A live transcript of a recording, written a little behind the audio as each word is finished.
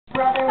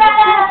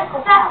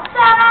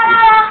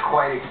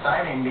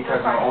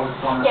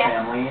one in the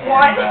family, and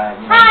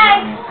you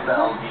know, we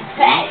spell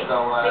DC,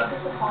 so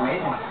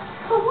amazing.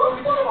 So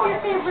what's one of your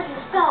favorite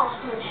spells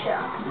from the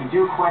show? We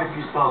do quite a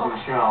few spells in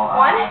the show.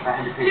 One, if I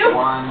had to pick 2,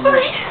 one, 3.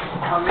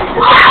 I'll make it.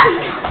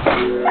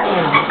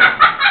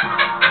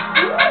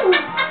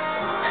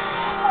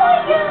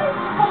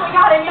 Oh my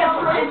god, I need a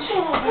bridge.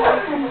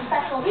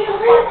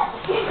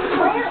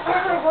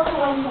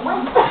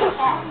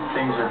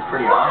 Things are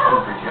pretty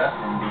awesome for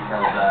Justin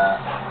because,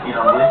 you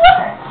know, Liz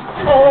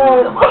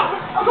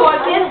So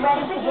I get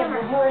ready to give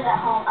reviewers at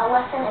home a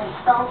lesson in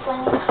spell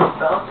slinging.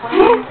 Spell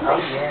slinging? Oh,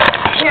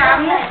 yeah. Here,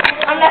 I'm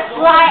gonna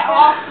fly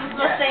off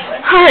the thing.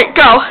 Alright,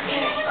 go.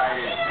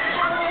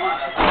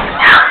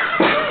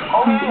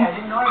 Oh, yeah, I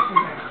didn't notice it.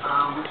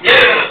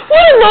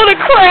 What a load of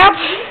crap.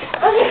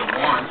 Okay,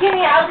 give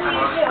me, I'll do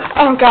you too.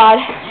 Oh, God.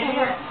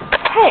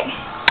 Hey.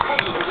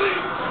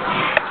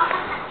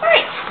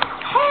 Alright.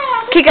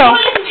 Okay, go.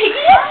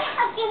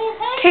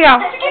 Okay, go.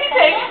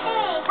 Pig.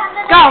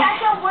 Go.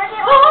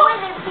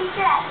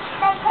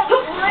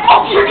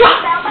 Oh, dear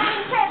God.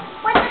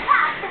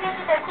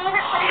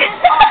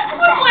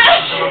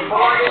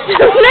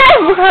 That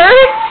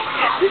hurt.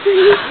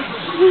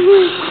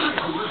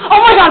 Oh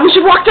my God, we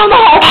should walk down the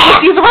hall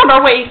with these around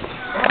our waist.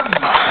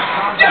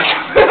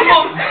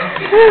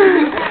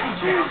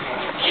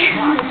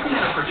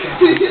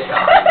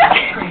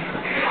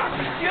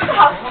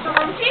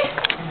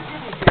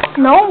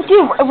 No,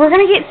 dude, we're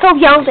gonna get so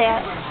yelled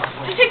at.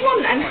 Just take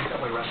one then.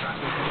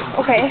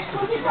 Okay.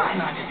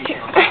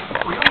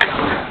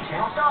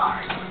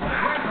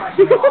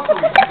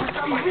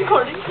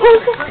 Recording.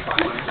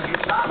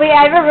 Wait, I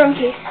have a room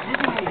key.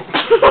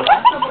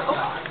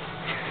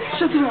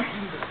 Shut the door.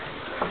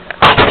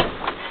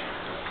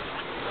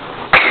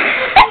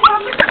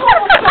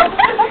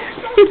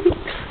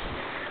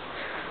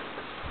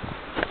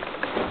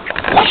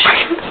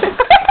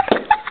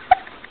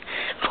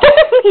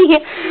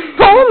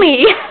 Pull me.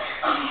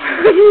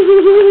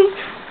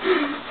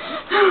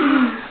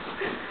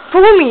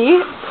 Pull me.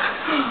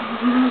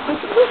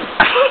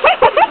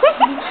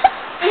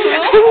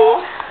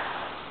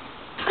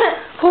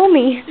 Pull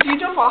me. If you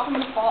jump off, I'm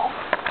gonna fall.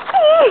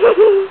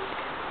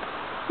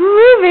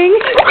 Moving.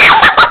 Come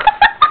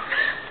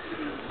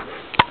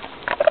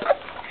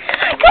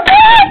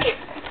back.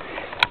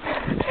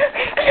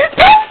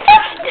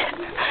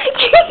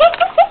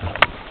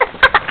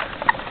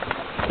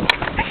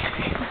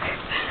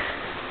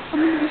 I'm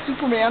gonna be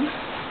Superman.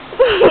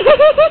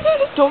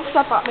 Don't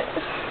step on it.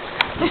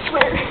 I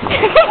swear.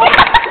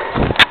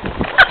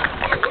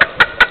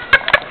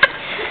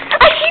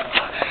 I keep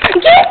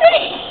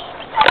getting.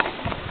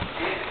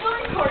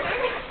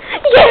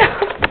 Yeah.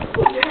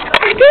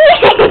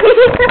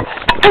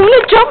 I'm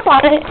gonna jump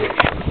on it.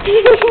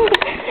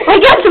 I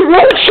got some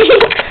roaches.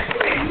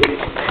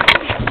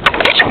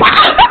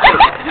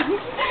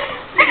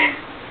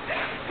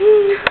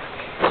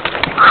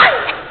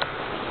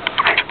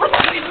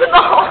 In the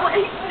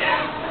hallway.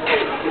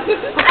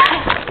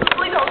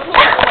 Please don't go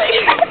away.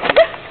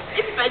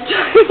 It's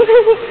bedtime.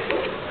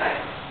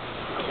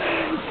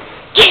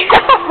 Get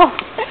up.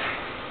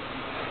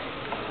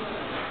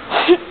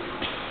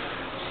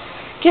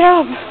 Get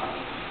up.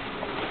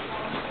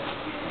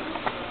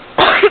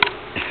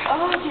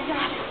 Oh, dear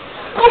God.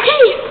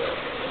 Okay.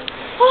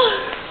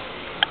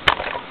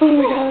 Oh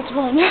my God, that's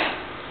fun.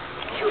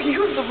 You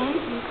use the room.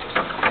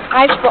 I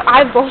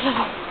have both of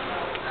them.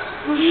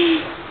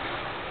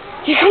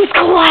 Here comes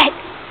Colette.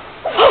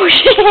 Oh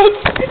shit.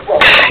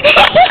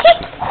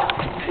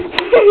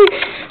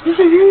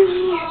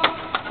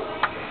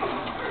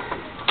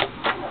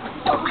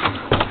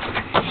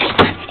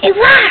 It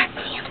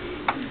locked.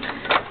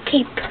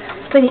 Okay,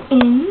 put it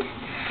in,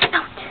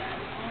 out.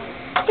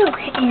 No,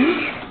 in,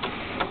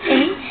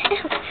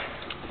 out.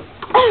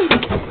 Oh,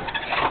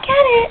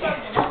 got it.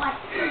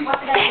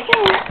 Back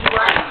in.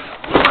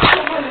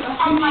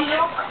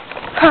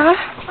 Huh?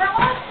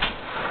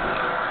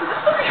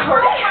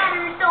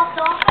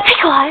 I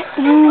got it.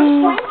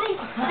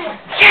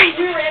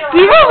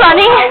 We were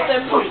running.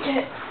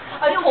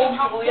 I told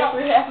Julie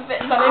after half of it,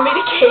 and then I made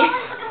a cake.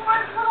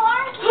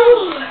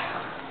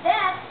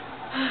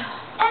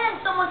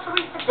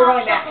 We're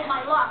running back.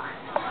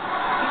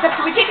 Except,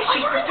 can we take a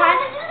sheet this time?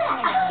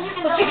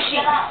 Let's take a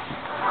sheet.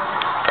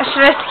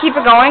 Should I keep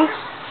it going?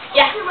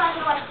 Yeah.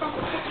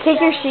 Take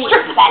your sheet.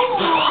 Strip the bed.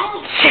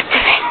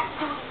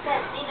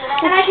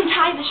 And I can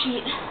tie the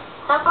sheet.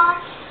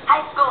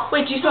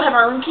 Wait, do you still have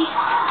our room key?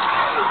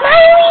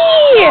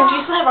 Miley! Do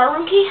you still have our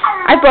room key?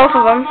 I have both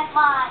of them.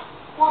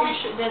 Are you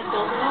sure that's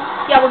both of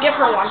them? Yeah, we'll give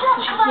her one. So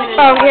she can get it.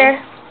 Oh,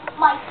 here.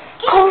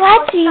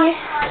 Colette.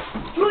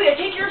 Julia,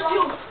 take yours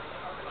too.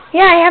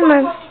 Yeah, I have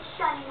mine.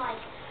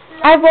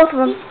 I have both of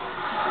them.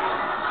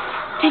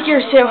 Take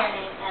yours too.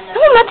 No,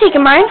 I'm not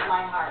taking mine.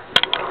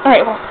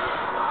 Alright, well,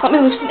 let me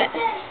loosen it.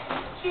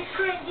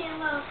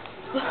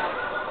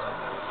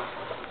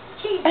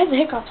 I have the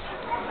hiccups.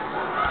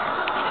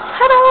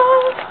 Ta-da!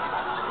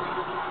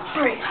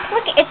 Alright.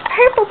 Look, it's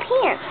purple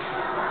pants.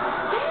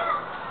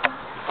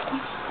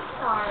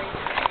 Sorry.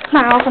 Come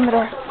on, I'll open the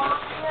door.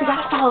 We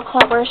gotta follow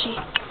Claire. Where is she?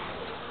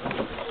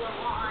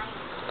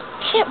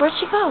 Shit, where'd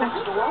she go?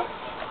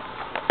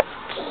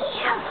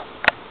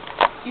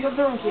 You have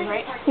the room key,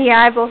 right? Yeah,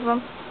 I have both of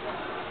them.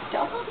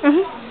 Still?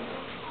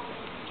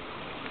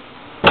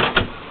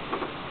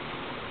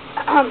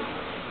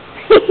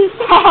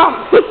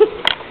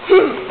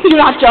 Do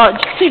not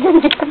judge.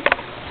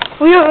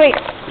 Wait.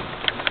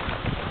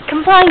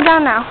 Come flying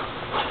down now.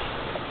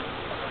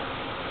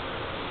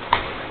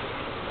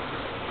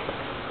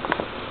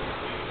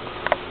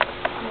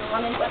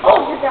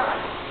 Oh, you're down.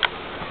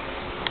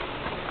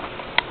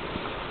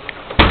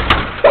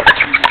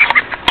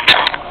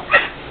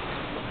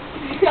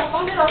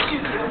 I'll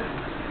shoot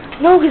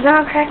you. No, because then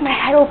I'll crack my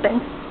head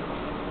open.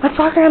 Let's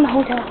walk around the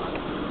hotel.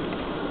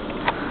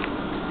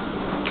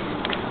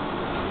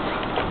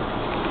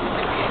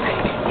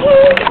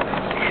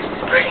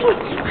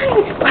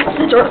 Watch,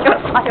 the door's gonna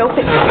fly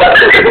open.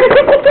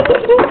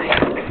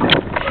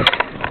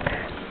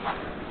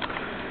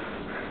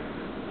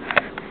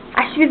 I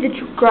should be the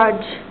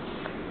grudge.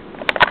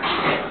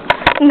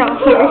 No,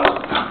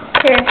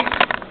 here.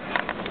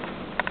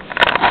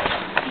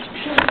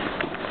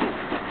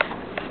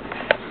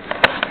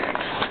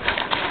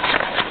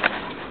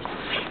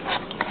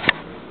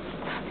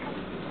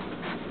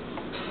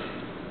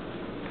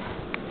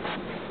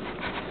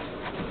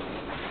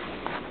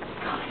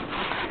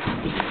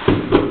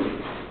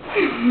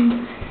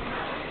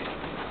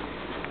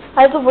 I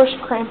have the worst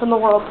cramp in the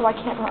world, so I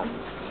can't run.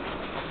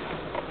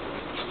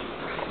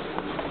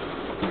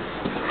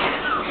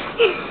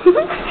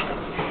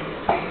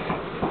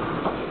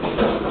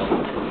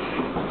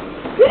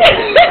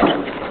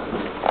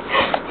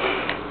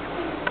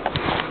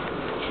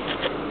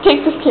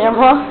 Take this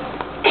camera.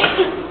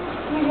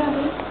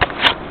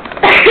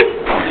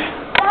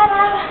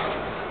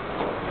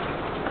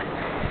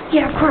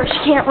 Yeah, of course, you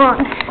can't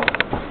run.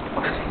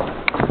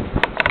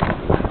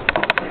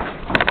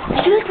 I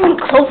do like when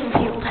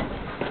Cloverfield.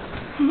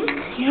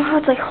 You know how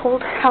it's like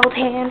held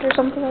hand or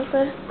something like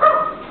that?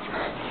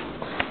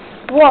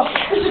 Whoa.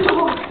 There's a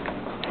dog.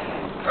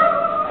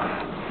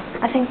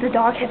 I think the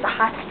dog has the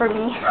hots for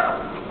me.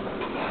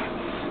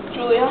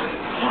 Julia?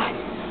 Yeah.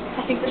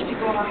 I think there's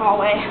people in our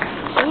hallway.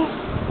 See?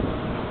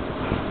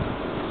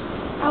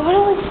 I want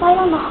to like slide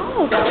on the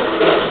hallway though.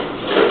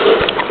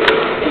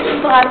 This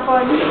is a lot of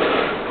fun.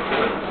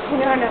 You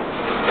never know.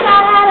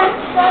 La la la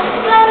la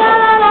la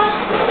la la.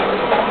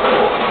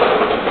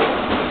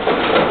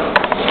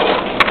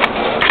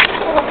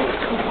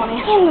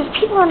 Man, there's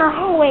people in our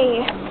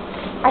hallway.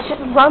 I should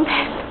run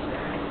past.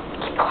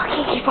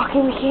 Keep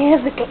walking. We can't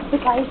have the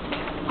guys.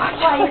 Why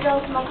you go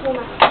to my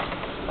corner?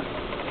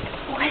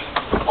 What?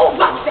 Oh,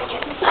 1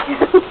 second.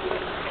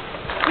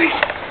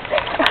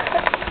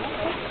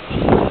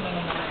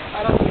 I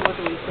don't see what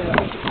we said.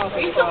 We should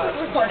probably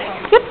recording.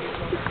 Yep.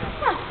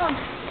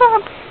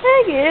 Stop.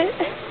 Dang it.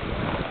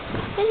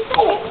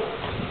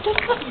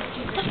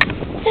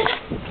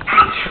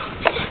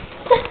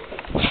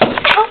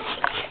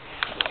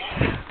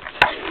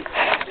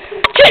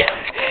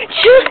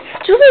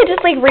 Julia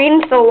just like ran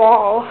into the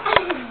wall.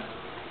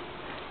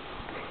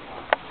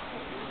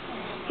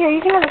 Here,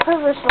 you can have the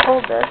privilege to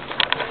hold this.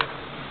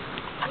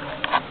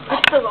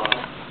 It's still on.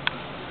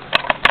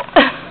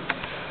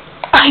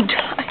 I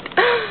died.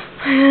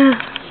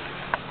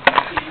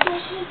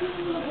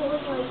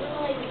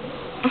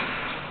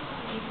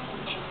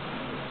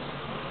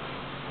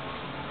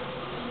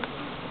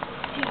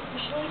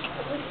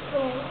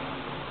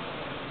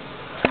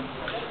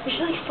 We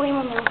should like slam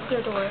on the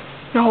clear door.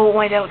 No,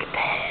 my dad will get pissed.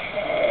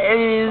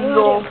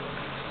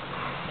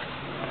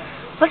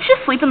 Let's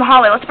just sleep in the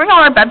hallway. Let's bring all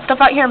our bed stuff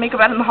out here and make a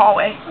bed in the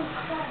hallway.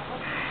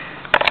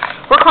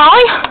 We're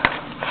crawling?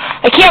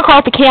 I can't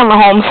crawl with the camera,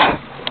 Holmes.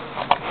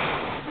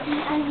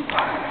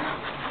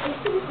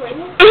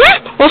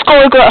 Let's go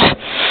like this.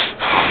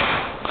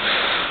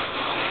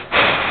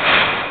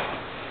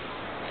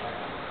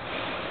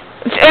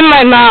 It's in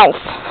my mouth.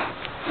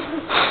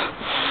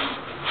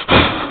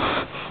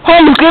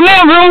 Holmes, give me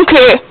a room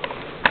key.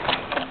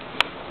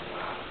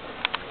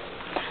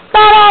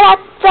 I'm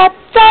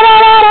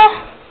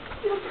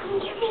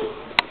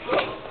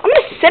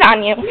gonna sit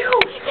on you. No.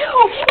 Get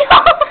off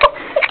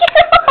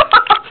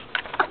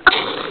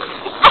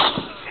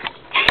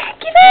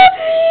me.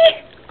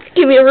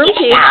 Give me a room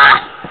key.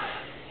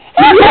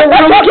 Give me a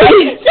room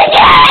key.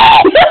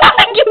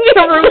 Give me a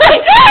room key.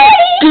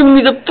 Give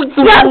me the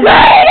fucking room key.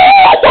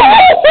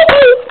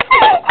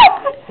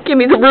 Give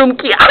me the room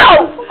key.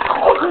 Ow!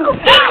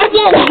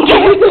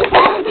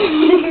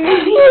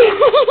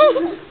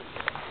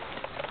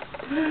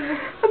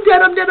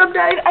 I'm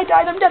dead. I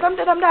died. I'm dead.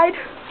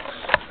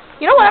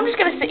 You know what? I'm just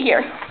gonna sit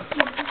here.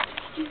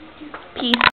 Peace.